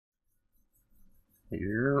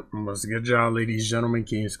Here, what's good, y'all, ladies, gentlemen,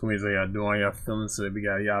 kings, queens? How y'all doing? Y'all feeling? So we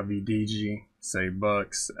got Yavi, DG, Sey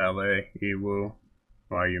Buckz, LA, E-Wuu.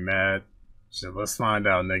 Why are you mad? Shit, let's find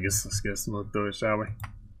out, niggas. Let's get smooth through it, shall we?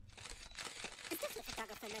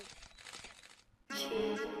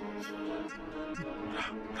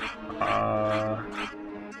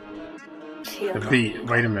 The beat.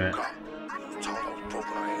 Wait a minute.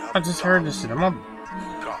 I just heard this shit.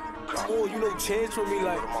 Oh, you know, chance for me,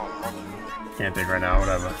 like. Can't think right now,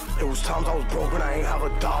 whatever. It was times I was broke when I ain't have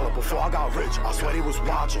a dollar. Before I got rich, I swear they was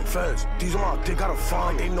watching. Feds, these are my dick, gotta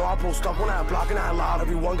find. They know I post up when I block and I loud.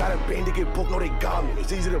 Everyone got a bang to get booked, no, they got me.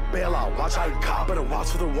 It's easy to bail out. Watch how you cop. Better watch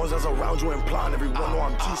for the ones that's around you and blind. Everyone know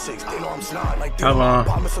I'm G6, they know I'm snot. Like, they know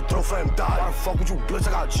I miss a throw for him die. Why the fuck would you blitz?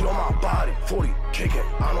 I got G on my body. 40, kick it.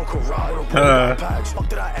 I know karate. Packs. Fuck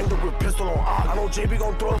did I end up with pistol on I know JB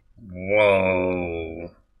gon' throw.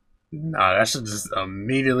 Whoa. Nah, that shit just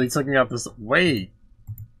immediately took me out this. Wait.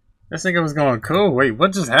 This nigga was going cool. Wait,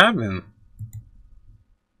 what just happened?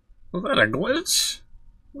 Was that a glitch?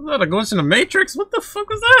 Was that a glitch in the Matrix? What the fuck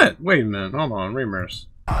was that? Wait a minute. Hold on. Remorse.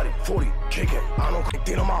 40, kick it. I know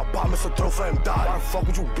they on my body, miss a throw for him die. Why the fuck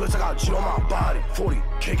would you blitz? I got G on my body. 40,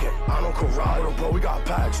 kick it. I know karate, bro, we got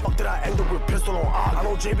packs. Fuck did I end up with pistol on I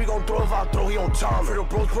know JB gon' throw if I throw, he on time. For the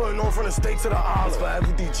bros putting on from the stakes to the islands. For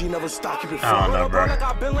every DG never stop, keep it I don't know, bro. Like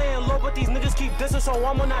I've been laying low, but these niggas keep dissing, so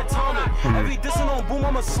I'm on that timing. Every dissing on boom,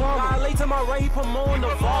 I'm a slum. I lay to my right, he put more on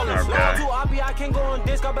the violence. Now to Abi, I can't go on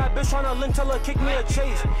this. Got bad bitch tryna link, tell her kick me a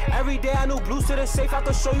chase. Every day I knew blue sit safe. I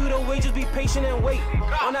could show you the way, just be patient and wait.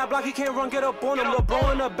 On that block, he can't run, get up on him.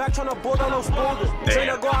 LeBron in the back tryna board on those spoilers.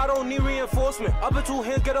 Trainer go, I don't need reinforcement. Up in two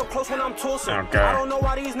hands, get up close when I'm tossing. I don't know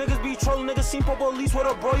why these niggas be trolling. Niggas seen police with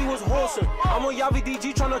a bro, he was horsing. I'm on Yavi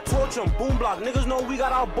DG tryna torch him. Boom block, niggas know we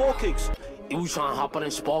got our ball kicks. You tryna hop out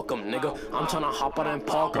and spark him, nigga. I'm tryna hop out and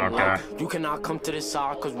park him. Like, you cannot come to this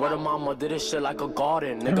side, cause word of my mother, this shit like a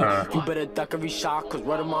garden, nigga. You better duck every shot, cause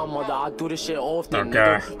word of my mother, I do this shit often,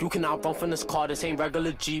 nigga. You cannot run from this car, this ain't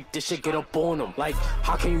regular Jeep, this shit get up on them. Like,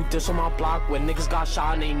 how can you diss on my block when niggas got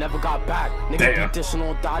shot and they never got back? Niggas be dissing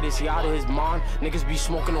on Dotties, he out of his mind. Niggas be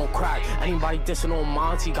smoking on crack. Anybody dissing on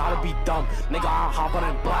mines, he gotta be dumb. Nigga, I hop out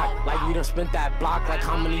and black. Like, we done spent that block like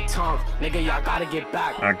how many times? Nigga, y'all gotta get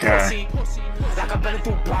back. Pussy. Like I've been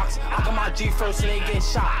through blocks, I got my G first and they get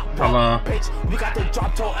shot. Bitch, we got the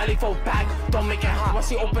drop toe, LA4 back. Don't make it hot. Once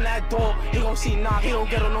he open that door, he gon' see knock. He don't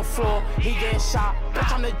get on the floor, he getting shot.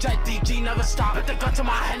 Bitch, I'm the jet, DG never stop. Put the gun to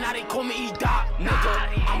my head, now they call me E-Dot.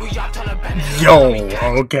 Nigga, I'm with y'all tryna bend it.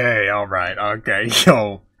 Yo, okay, alright, okay,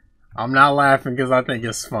 yo. I'm not laughing because I think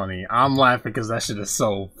it's funny. I'm laughing because that shit is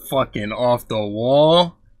so fucking off the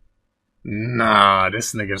wall. Nah,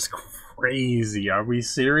 this nigga's crazy. Are we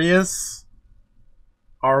serious?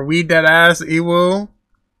 Are we dead ass, E-Wuu?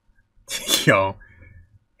 Yo.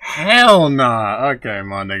 Hell nah. Okay,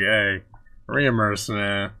 my nigga. Hey. Reimmerse,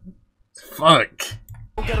 man. Fuck.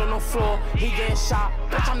 Get on the floor, he getting shot.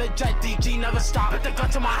 Bitch, I'm the jet, DG never stop. Put the gun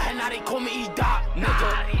to my head, now they call me E-Dot.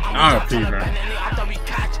 Nigga, I'm trying to bend it. After we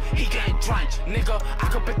catch, he getting drenched. Nigga, I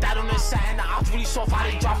could put that on the set, and the odds really soft, how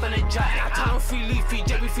they dropping a jet. I tell them free leaf, free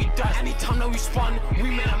JB, free dust. Anytime that we spun,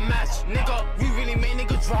 we made a mess. Nigga, we really made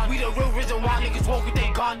niggas run. We the real reason why niggas walk with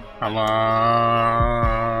their gun. Hello.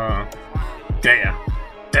 Damn.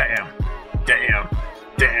 Damn. Damn.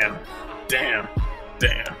 Damn. Damn.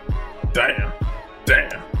 Damn. Damn.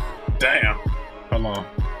 Damn. Damn. Hold on.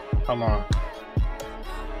 Hold on.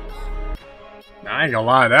 I ain't gonna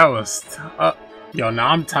lie, that was yo, now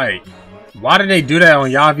I'm tight. Why did they do that on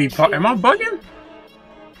Yavi part? Am I bugging?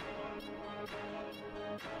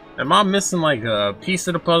 Am I missing like a piece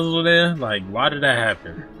of the puzzle there? Like, why did that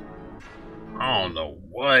happen? I don't know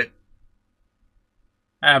what.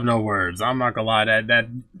 I have no words. I'm not gonna lie, that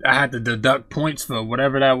I had to deduct points for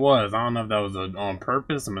whatever that was. I don't know if that was on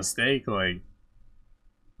purpose, a mistake, like.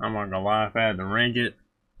 I'm not gonna lie, if I had to rank it,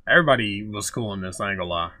 everybody was cool in this, I ain't gonna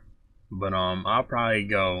lie. But I'll probably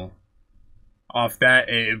go off that.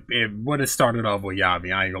 It would have started off with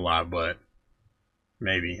Yavi, I ain't gonna lie, but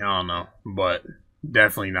maybe, I don't know. But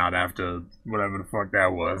definitely not after whatever the fuck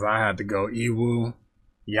that was. I had to go E-Wuu,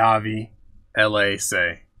 Yavi, LA,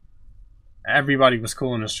 Sey. Everybody was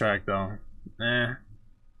cool in this track though.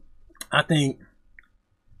 I think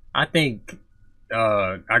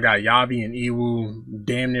I got Yavi and E-Wuu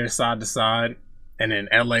damn near side to side, and then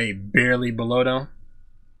LA barely below them,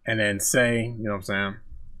 and then Sey, you know what I'm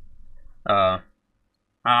saying?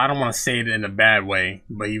 I don't want to say it in a bad way,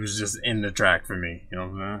 but he was just in the track for me, you know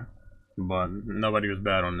what I'm saying? But nobody was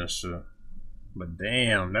bad on this shit. But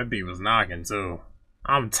damn, that beat was knocking too.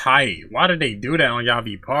 I'm tight. Why did they do that on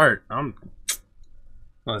Yavi part?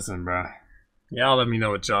 Listen, bro. Y'all let me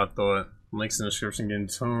know what y'all thought. Links in the description. Get in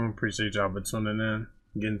tune. Appreciate y'all for tuning in.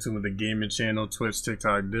 Get in tune with the gaming channel, Twitch,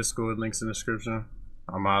 TikTok, Discord. Links in the description.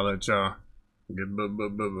 I'm holla at y'all.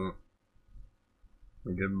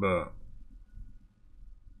 Goodbye.